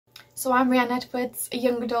So I'm Rhiannon Edwards, a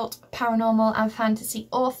young adult paranormal and fantasy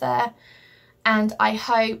author, and I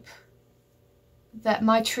hope that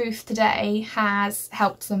my truth today has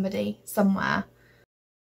helped somebody somewhere.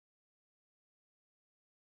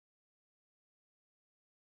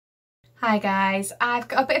 Hi guys, I've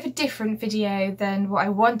got a bit of a different video than what I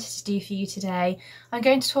wanted to do for you today. I'm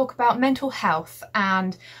going to talk about mental health,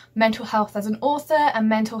 and mental health as an author and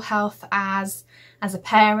mental health as a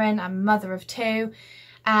parent. I'm a mother of two,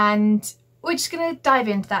 and we're just going to dive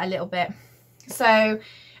into that a little bit. So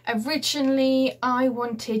originally I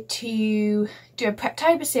wanted to do a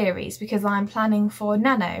Preptober series because I'm planning for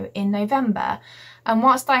Nano in November, and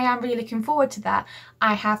whilst I am really looking forward to that,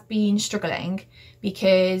 I have been struggling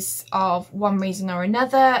because of one reason or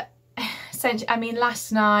another. I mean,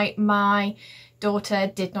 last night my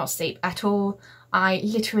daughter did not sleep at all. I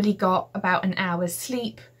literally got about an hour's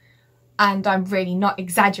sleep, and I'm really not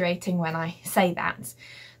exaggerating when I say that.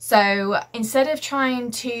 So instead of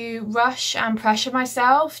trying to rush and pressure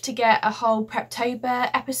myself to get a whole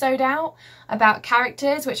Preptober episode out about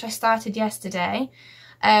characters, which I started yesterday,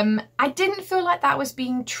 I didn't feel like that was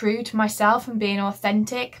being true to myself and being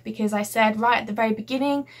authentic, because I said right at the very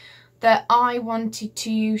beginning that I wanted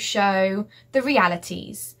to show the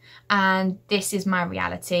realities, and this is my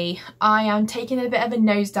reality. I am taking a bit of a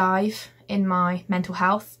nosedive in my mental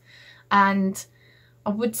health, and I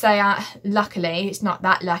would say luckily, it's not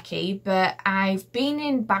that lucky, but I've been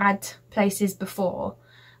in bad places before,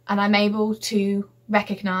 and I'm able to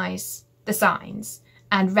recognise the signs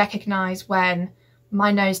and recognise when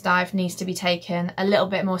my nosedive needs to be taken a little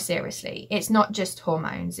bit more seriously. It's not just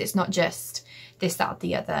hormones, it's not just this, that, or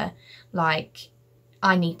the other. Like,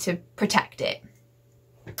 I need to protect it.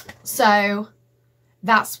 So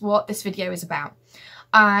that's what this video is about.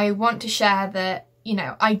 I want to share that, you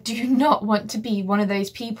know, I do not want to be one of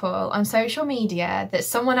those people on social media that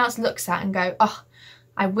someone else looks at and go, oh,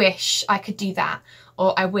 I wish I could do that,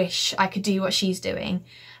 or I wish I could do what she's doing,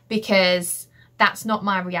 because that's not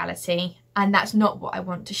my reality. And that's not what I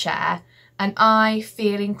want to share. And I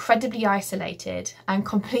feel incredibly isolated and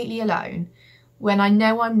completely alone when I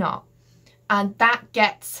know I'm not. And that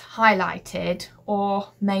gets highlighted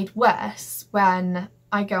or made worse when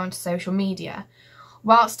I go onto social media.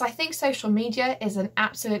 Whilst I think social media is an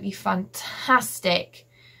absolutely fantastic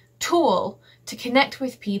tool to connect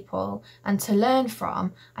with people and to learn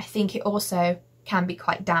from, I think it also can be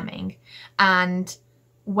quite damning. And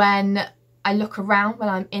when I look around, when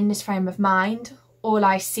I'm in this frame of mind, all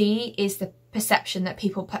I see is the perception that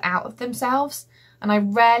people put out of themselves, and I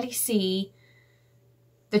rarely see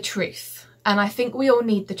the truth. And I think we all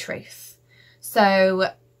need the truth. So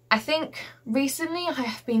I think recently I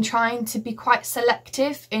have been trying to be quite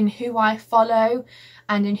selective in who I follow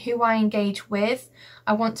and in who I engage with.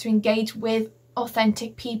 I want to engage with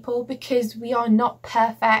authentic people because we are not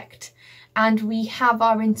perfect, and we have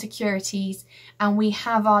our insecurities, and we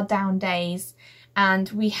have our down days, and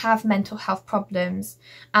we have mental health problems,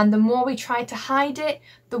 and the more we try to hide it,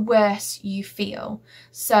 the worse you feel.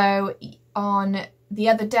 So on the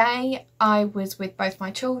other day, I was with both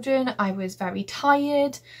my children. I was very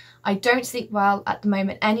tired. I don't sleep well at the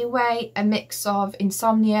moment anyway, a mix of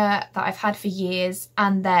insomnia that I've had for years,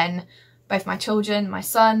 and then both my children, my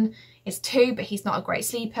son is 2, but he's not a great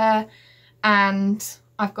sleeper, and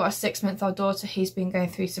I've got a 6-month-old daughter who's been going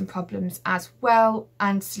through some problems as well,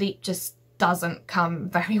 and sleep just doesn't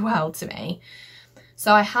come very well to me.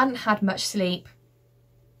 So I hadn't had much sleep,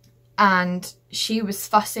 and she was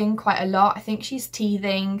fussing quite a lot. I think she's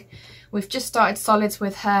teething. We've just started solids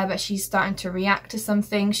with her, but she's starting to react to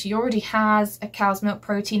something. She already has a cow's milk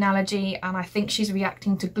protein allergy, and I think she's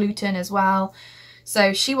reacting to gluten as well.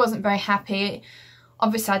 So she wasn't very happy.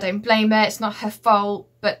 Obviously I don't blame her, it's not her fault,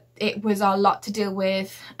 but it was a lot to deal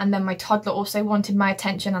with. And then my toddler also wanted my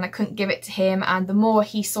attention, and I couldn't give it to him, and the more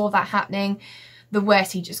he saw that happening, the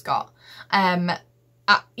worse he just got.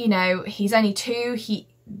 You know, he's only 2,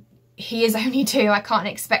 he is only 2, I can't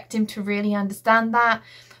expect him to really understand that.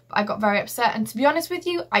 But I got very upset, and to be honest with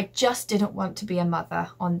you, I just didn't want to be a mother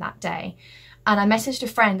on that day. And I messaged a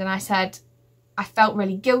friend and I said, I felt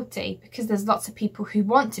really guilty because there's lots of people who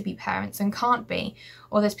want to be parents and can't be,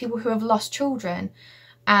 or there's people who have lost children,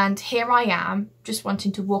 and here I am just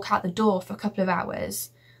wanting to walk out the door for a couple of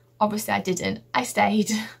hours. Obviously I didn't, I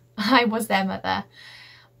stayed. I was their mother,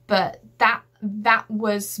 but that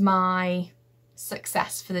was my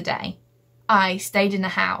success for the day. I stayed in the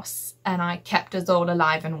house and I kept us all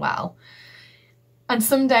alive and well. And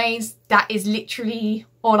some days that is literally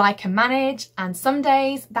all I can manage, and some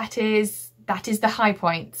days that is the high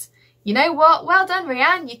point. You know what? Well done,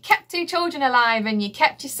 Rhiannon. You kept 2 children alive and you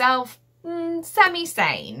kept yourself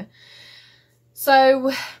semi-sane.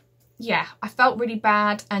 So yeah, I felt really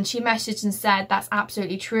bad, and she messaged and said that's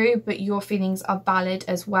absolutely true, but your feelings are valid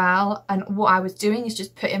as well. And what I was doing is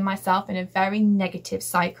just putting myself in a very negative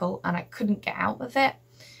cycle, and I couldn't get out of it.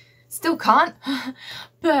 Still can't,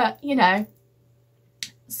 but you know.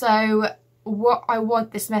 So what I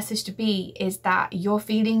want this message to be is that your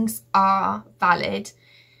feelings are valid.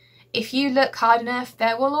 If you look hard enough,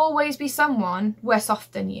 there will always be someone worse off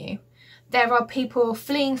than you. There are people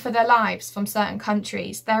fleeing for their lives from certain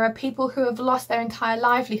countries. There are people who have lost their entire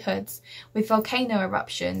livelihoods with volcano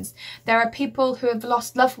eruptions. There are people who have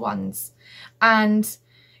lost loved ones. And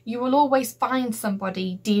you will always find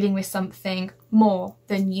somebody dealing with something more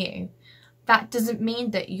than you. That doesn't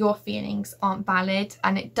mean that your feelings aren't valid,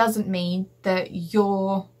 and it doesn't mean that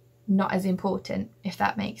you're not as important, if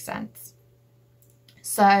that makes sense.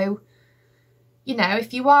 So, you know,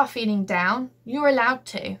 if you are feeling down, you're allowed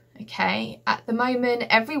to, okay? At the moment,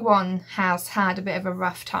 everyone has had a bit of a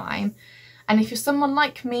rough time. And if you're someone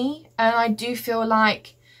like me, and I do feel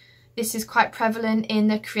like this is quite prevalent in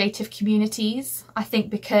the creative communities, I think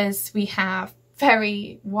because we have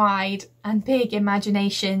very wide and big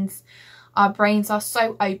imaginations, our brains are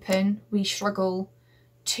so open, we struggle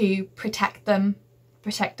to protect them,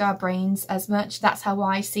 protect our brains as much. That's how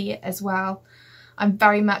I see it as well. I'm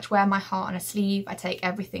very much wear my heart on a sleeve. I take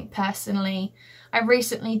everything personally. I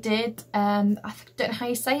recently did, I don't know how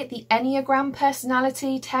you say it, the Enneagram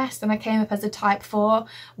personality test, and I came up as a type 4.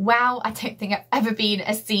 Wow, I don't think I've ever been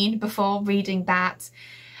as seen before reading that.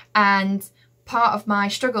 And part of my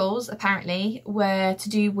struggles, apparently, were to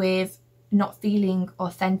do with not feeling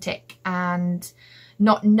authentic and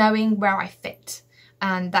not knowing where I fit.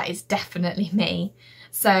 And that is definitely me.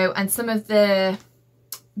 So, and some of the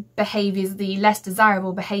behaviours, the less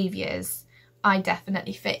desirable behaviours, I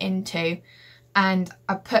definitely fit into, and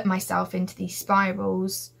I put myself into these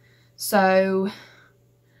spirals. So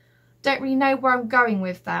don't really know where I'm going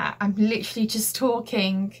with that. I'm literally just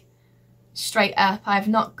talking straight up. I've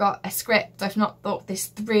not got a script, I've not thought this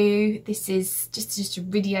through. This is just a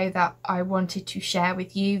video that I wanted to share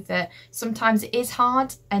with you, that sometimes it is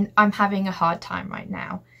hard, and I'm having a hard time right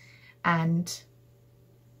now, and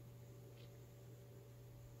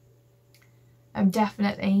I'm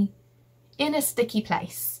definitely in a sticky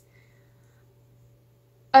place.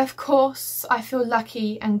 Of course, I feel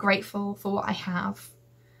lucky and grateful for what I have.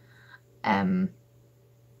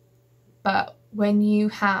 But when you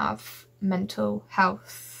have mental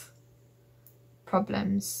health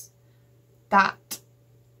problems, that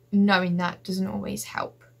knowing that doesn't always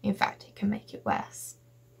help. In fact, it can make it worse.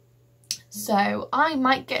 So I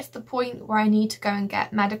might get to the point where I need to go and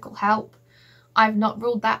get medical help. I've not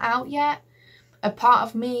ruled that out yet. A part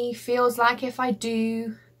of me feels like if I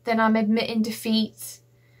do, then I'm admitting defeat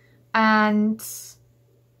and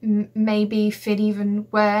maybe feel even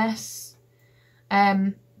worse.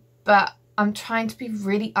 But I'm trying to be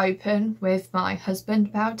really open with my husband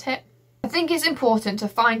about it. I think it's important to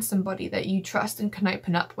find somebody that you trust and can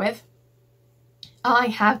open up with. I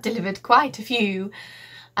have delivered quite a few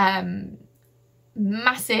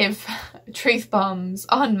massive truth bombs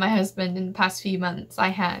on my husband in the past few months. I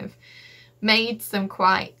have made some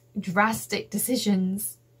quite drastic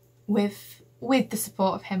decisions with the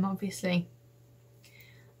support of him, obviously.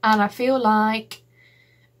 And I feel like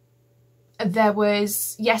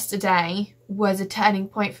yesterday was a turning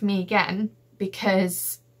point for me again,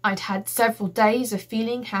 because I'd had several days of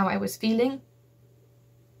feeling how I was feeling,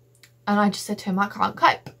 and I just said to him, I can't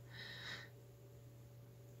cope.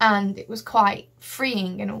 And it was quite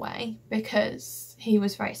freeing in a way, because he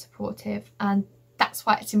was very supportive, and that's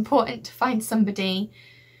why it's important to find somebody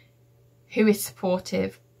who is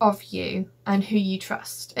supportive of you and who you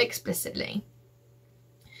trust explicitly.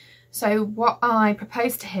 So what I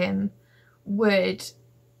proposed to him would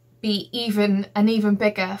be an even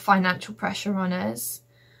bigger financial pressure on us,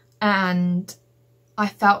 and I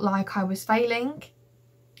felt like I was failing.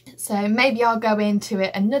 So maybe I'll go into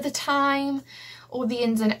it another time, all the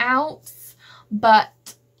ins and outs,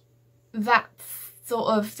 but that's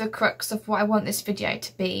sort of the crux of what I want this video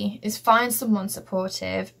to be, is find someone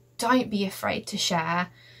supportive. Don't be afraid to share.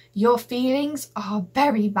 Your feelings are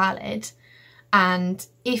very valid, and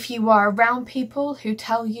if you are around people who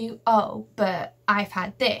tell you, oh, but I've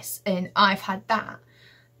had this and I've had that,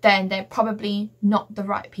 then they're probably not the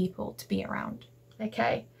right people to be around,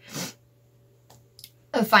 okay?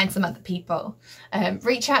 Or find some other people.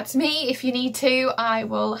 Reach out to me if you need to. I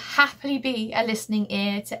will happily be a listening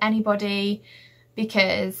ear to anybody,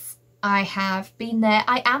 because I have been there,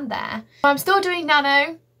 I am there. I'm still doing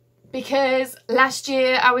nano, because last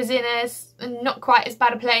year I was in a not quite as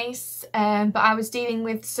bad a place, but I was dealing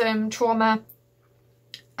with some trauma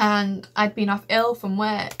and I'd been off ill from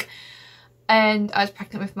work, and I was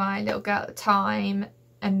pregnant with my little girl at the time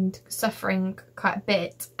and suffering quite a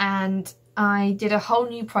bit, and I did a whole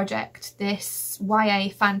new project, this YA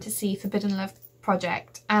fantasy forbidden love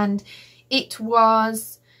project, and it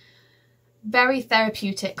was very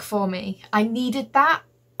therapeutic for me. I needed that.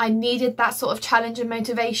 I needed that sort of challenge and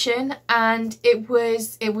motivation, and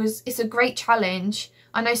it's a great challenge.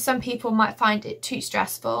 I know some people might find it too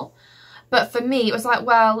stressful, but for me it was like,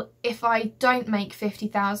 well, if I don't make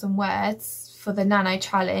 50,000 words for the nano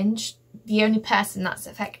challenge, the only person that's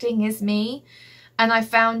affecting is me. And I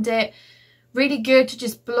found it really good to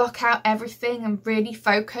just block out everything and really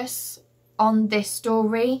focus on this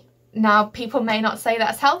story. Now, people may not say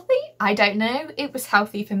that's healthy, I don't know. It was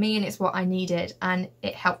healthy for me and it's what I needed, and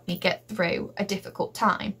it helped me get through a difficult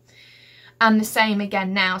time. And the same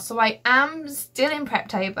again now. So I am still in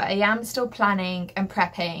Preptober, I am still planning and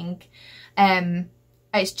prepping.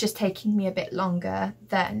 It's just taking me a bit longer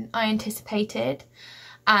than I anticipated.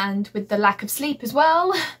 And with the lack of sleep as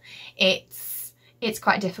well, it's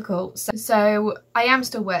quite difficult. So I am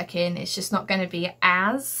still working, it's just not going to be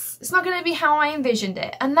it's not going to be how I envisioned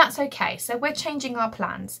it, and that's okay. So we're changing our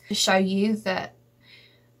plans to show you that,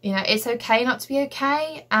 you know, it's okay not to be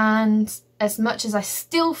okay, and as much as I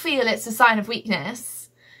still feel it's a sign of weakness,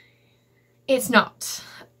 it's not.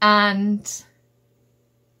 And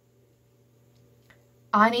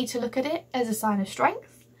I need to look at it as a sign of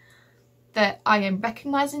strength, that I am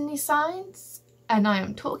recognising these signs and I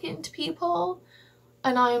am talking to people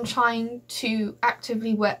and I am trying to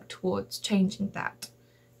actively work towards changing that.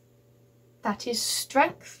 That is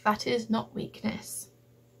strength, that is not weakness.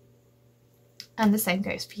 And the same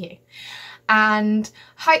goes for you. And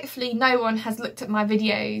hopefully no one has looked at my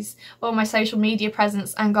videos or my social media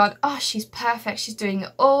presence and gone, oh, she's perfect, she's doing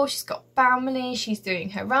it all, she's got family, she's doing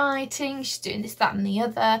her writing, she's doing this, that and the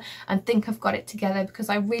other, and think I've got it together, because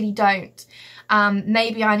I really don't.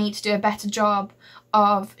 Maybe I need to do a better job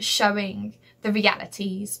of showing the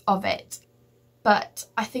realities of it. But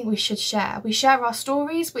I think we should share. We share our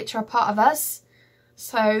stories, which are a part of us.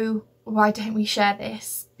 So why don't we share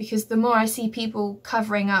this? Because the more I see people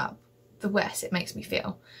covering up, the worse it makes me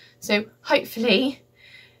feel. So hopefully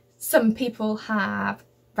some people have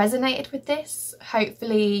resonated with this.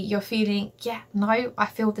 Hopefully you're feeling, yeah, no, I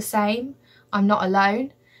feel the same. I'm not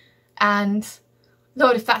alone. And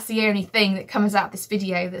Lord, if that's the only thing that comes out of this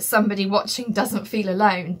video, that somebody watching doesn't feel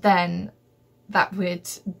alone, then that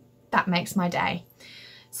makes my day.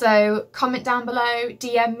 So comment down below,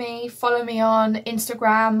 DM me, follow me on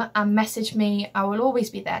Instagram and message me. I will always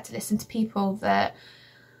be there to listen to people that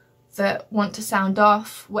want to sound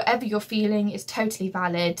off. Whatever you're feeling is totally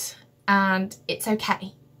valid, and it's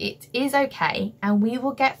okay. It is okay, and we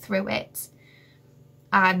will get through it.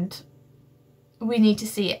 And we need to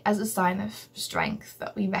see it as a sign of strength,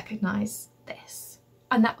 that we recognise this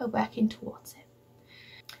and that we're working towards it.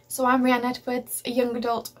 So I'm Rhiannon Edwards, a young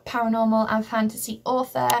adult paranormal and fantasy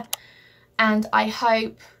author, and I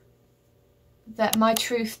hope that my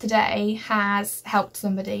truth today has helped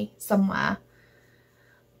somebody somewhere.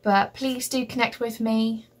 But please do connect with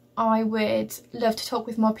me. I would love to talk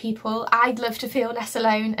with more people. I'd love to feel less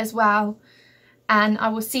alone as well. And I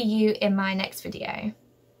will see you in my next video.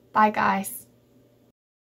 Bye guys.